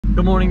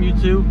Good morning,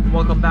 YouTube.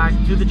 Welcome back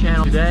to the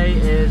channel. Today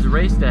is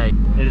race day.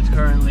 It is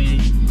currently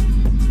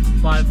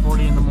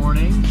 5:40 in the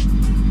morning.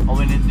 All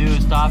we need to do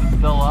is stop and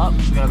fill up.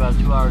 We got about a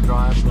 2-hour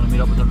drive. We're gonna meet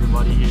up with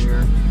everybody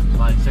here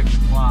by 6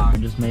 o'clock. I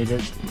just made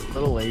it a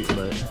little late,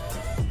 but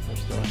we're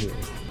still here.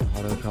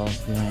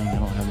 Autocross gang. I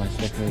don't have my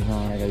stickers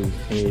on. I gotta use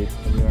tape.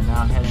 We are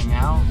now heading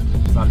out.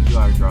 It's about a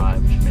 2-hour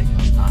drive. We should make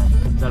it on time.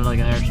 It's at like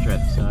an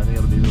airstrip, so I think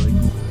it'll be really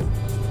cool.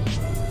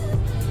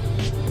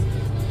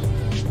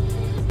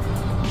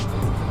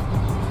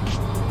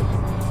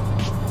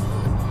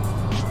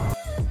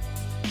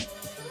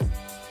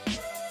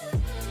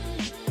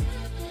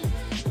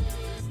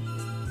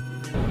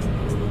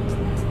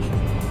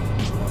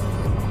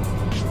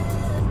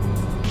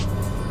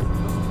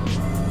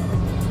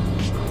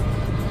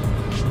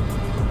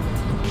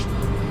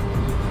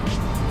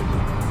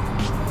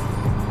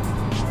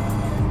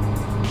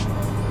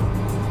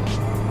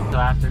 So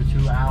after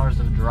 2 hours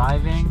of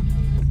driving,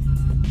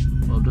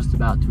 well, just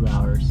about 2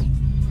 hours,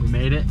 we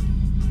made it.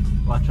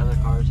 Watch other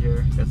cars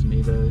here. Got some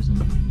Evos and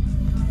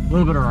a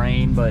little bit of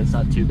rain, but it's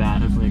not too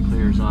bad. Hopefully it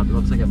clears up. It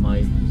looks like it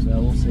might, so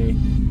we'll see.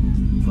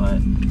 But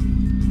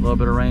a little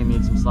bit of rain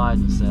means some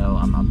sliding, so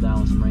I'm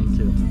down with some rain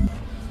too.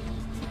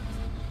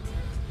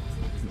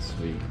 It's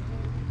sweet.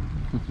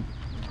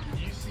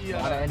 You see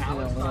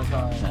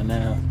I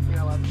know.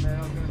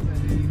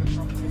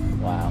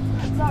 Wow.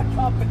 It's not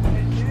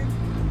competition.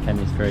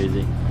 Kenny's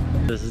crazy.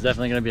 This is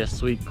definitely gonna be a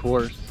sweet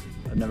course.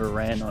 I've never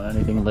ran on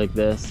anything like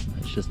this.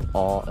 It's just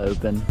all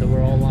open. So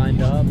we're all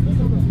lined up,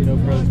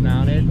 GoPro's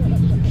mounted.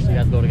 So you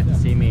guys will be able to get to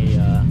see me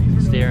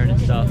steering and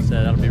stuff, so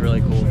that'll be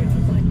really cool.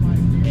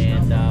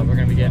 And we're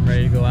gonna be getting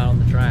ready to go out on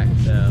the track,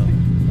 so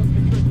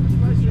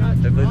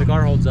hopefully the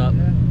car holds up.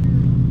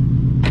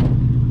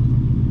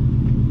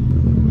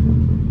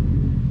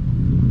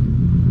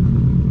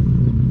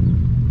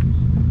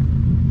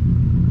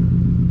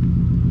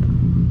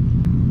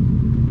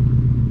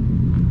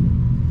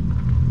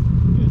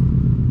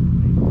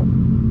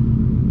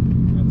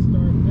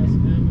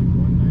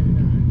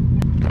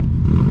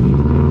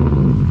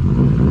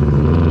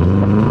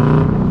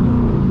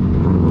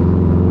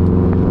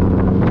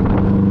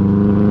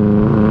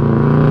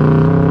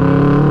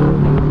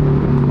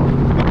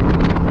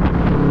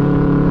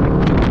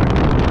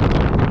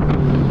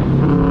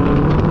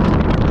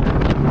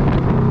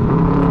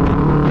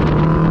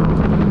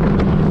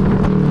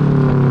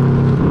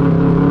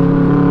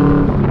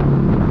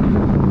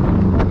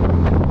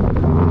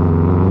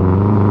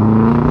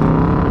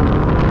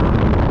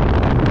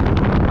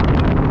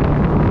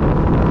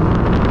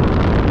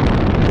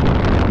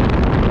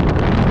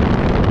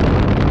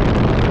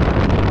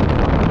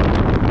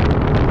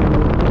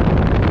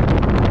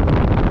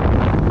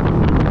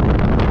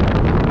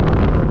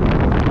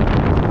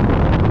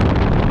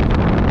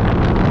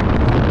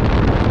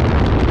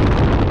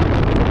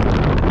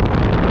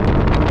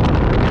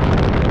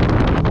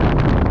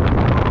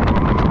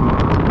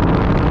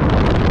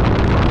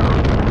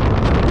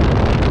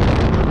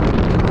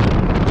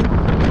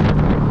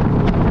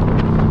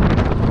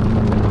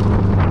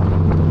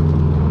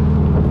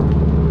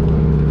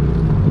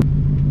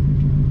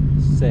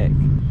 Sick.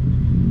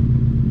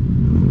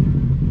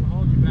 We'll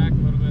hold you back a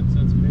little bit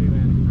since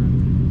minivan is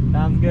running.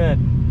 Sounds good.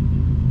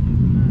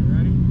 Alright,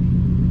 ready?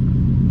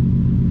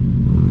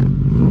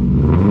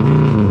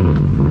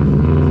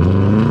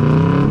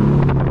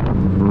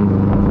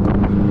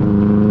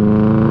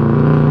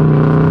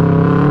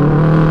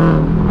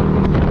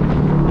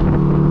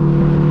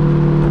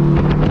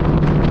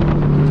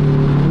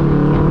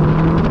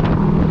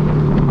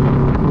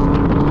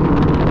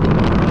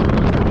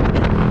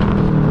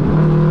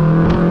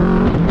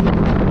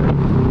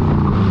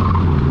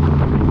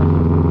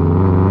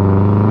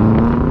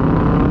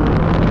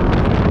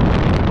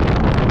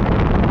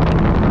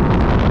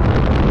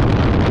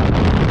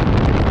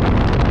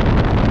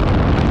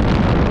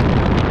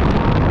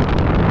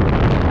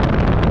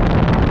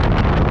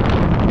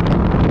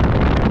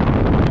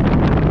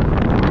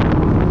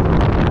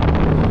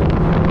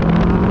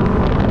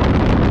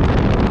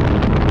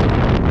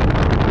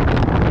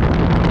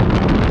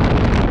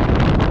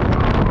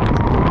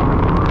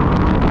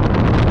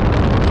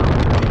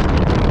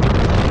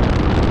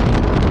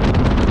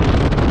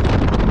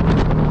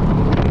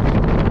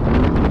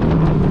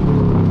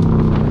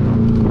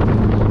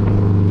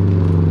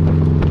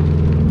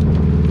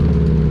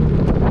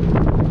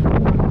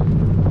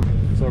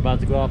 About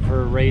to go out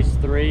for race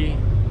 3.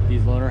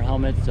 These loaner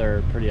helmets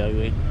are pretty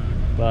ugly,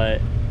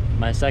 but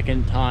my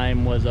second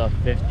time was a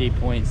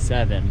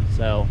 50.7,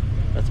 so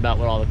that's about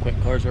what all the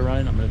quick cars are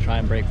running. I'm going to try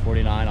and break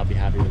 49. I'll be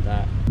happy with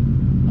that.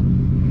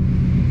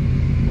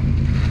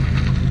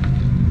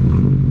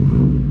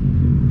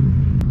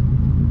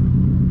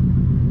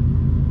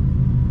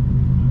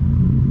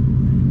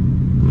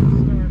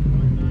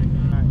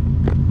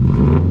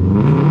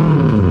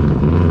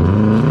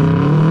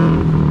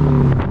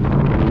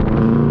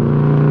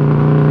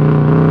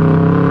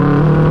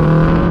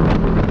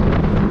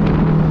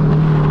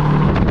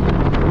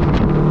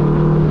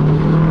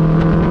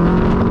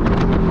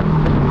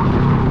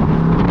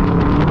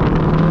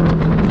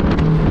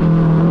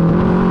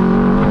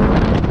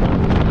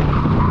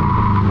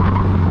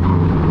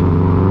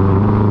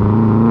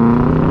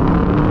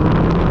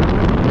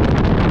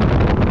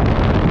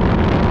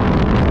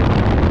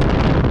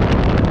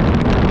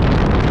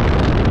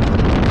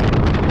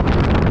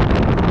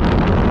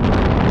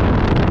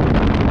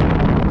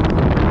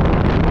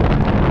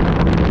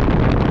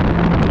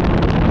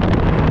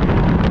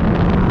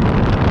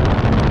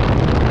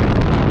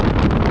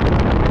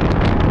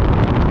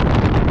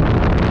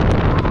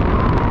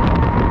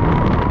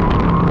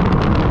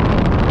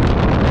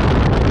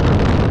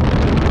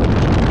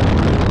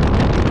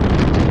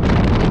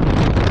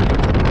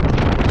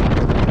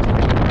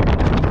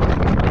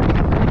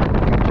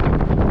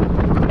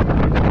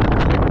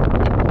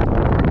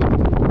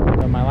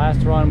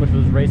 last run, which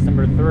was race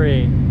number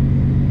 3,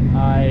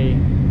 I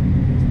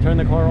turned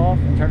the car off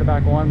and turned it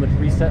back on, which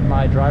reset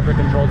my driver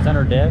controlled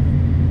center diff,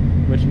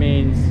 which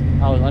means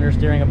I was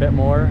understeering a bit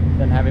more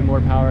than having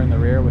more power in the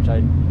rear, which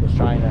I was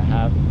trying to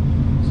have.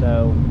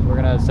 So we're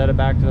gonna set it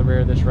back to the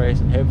rear this race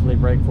and hopefully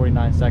break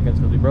 49 seconds,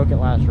 because we broke it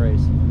last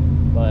race,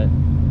 but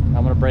I'm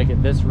gonna break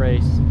it this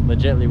race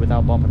legitly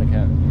without bumping a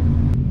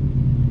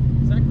cone.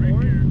 Is that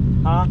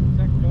corn? Huh? Is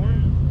that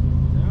corn?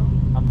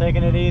 No? I'm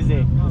taking it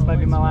easy. This might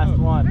be my last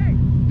one.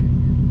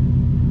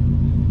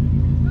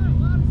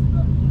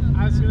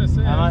 I was gonna say,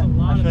 there's a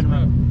lot of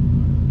smoke.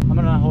 I'm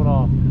gonna hold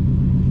off.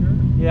 Sure?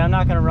 Yeah, I'm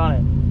not gonna run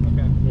it.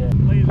 Okay. Yeah.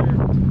 Laser.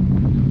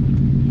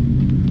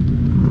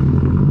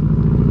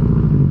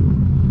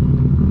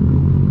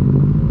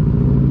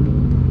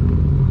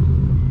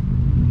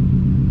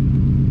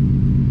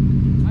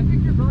 I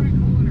think you're burning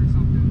coolant or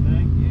something.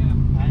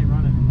 Yeah. I ain't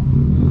running.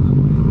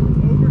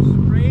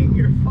 Overspraying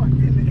your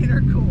fucking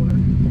intercooler.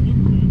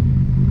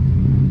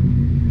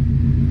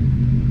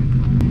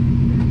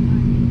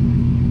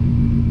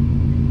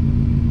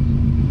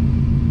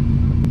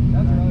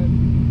 That's what I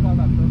thought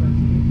about turbo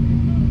speed.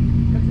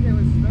 Because it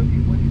was smoky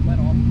when you let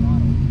off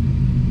throttle.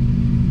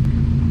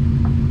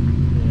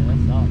 Yeah, that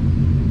sucks.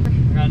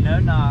 I got no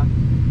knock.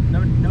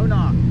 No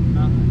knock.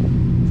 Nothing.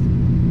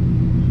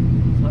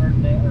 100 or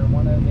 10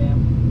 damn.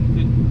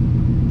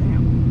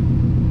 Damn.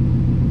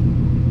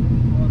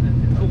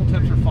 Cool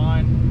temps are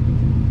fine.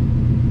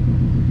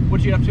 What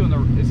you get up to in the?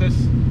 Is this?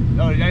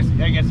 Oh, I guess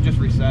it just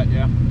reset. Yeah.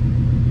 Yeah,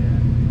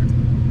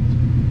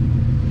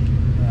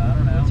 I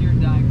don't know. What's your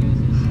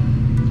diagnosis?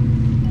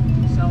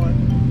 Sell it.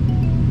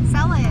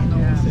 Sell it.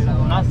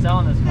 I'm not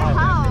selling this car.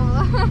 How?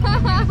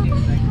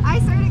 I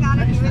swear to God,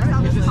 if you would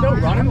sell Is this it still car,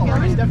 running? I'd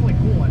kill It's it. definitely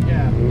coolant.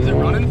 Yeah. Is it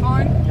running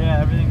fine?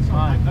 Yeah, everything's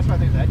fine. That's what I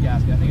think of the head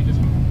gasket. I think it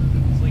just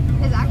it's leaking.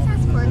 His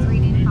access cord's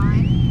reading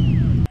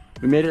fine.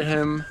 We made it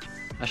home.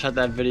 I shot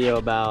that video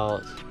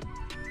about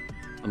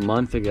a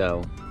month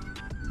ago.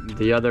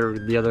 The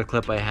other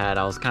clip I had,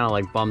 I was kind of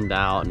like bummed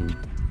out and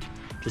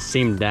just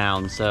seemed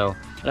down, so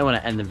I don't want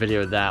to end the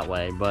video that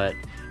way, but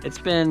it's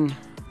been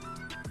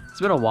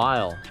a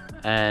while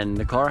and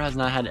the car has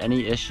not had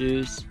any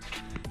issues.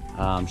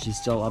 She's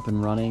still up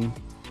and running.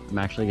 I'm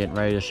actually getting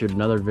ready to shoot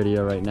another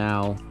video right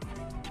now.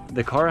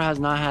 The car has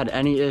not had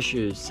any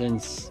issues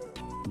since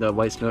the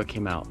white smoke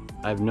came out.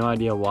 I have no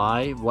idea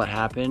why, what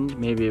happened.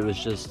 Maybe it was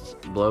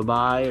just blow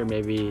by, or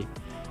maybe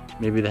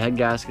the head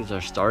gaskets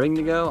are starting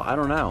to go. I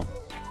don't know.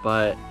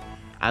 But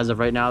as of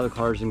right now, the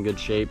car is in good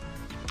shape.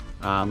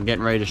 I'm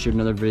getting ready to shoot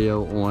another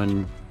video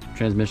on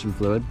transmission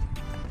fluid.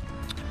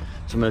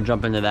 So I'm gonna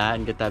jump into that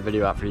and get that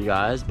video out for you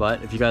guys.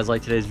 But if you guys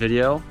like today's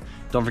video,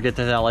 don't forget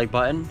to hit that like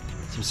button,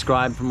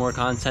 subscribe for more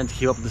content to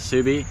keep up with the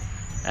Subie,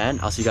 and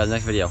I'll see you guys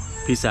next video.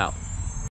 Peace out.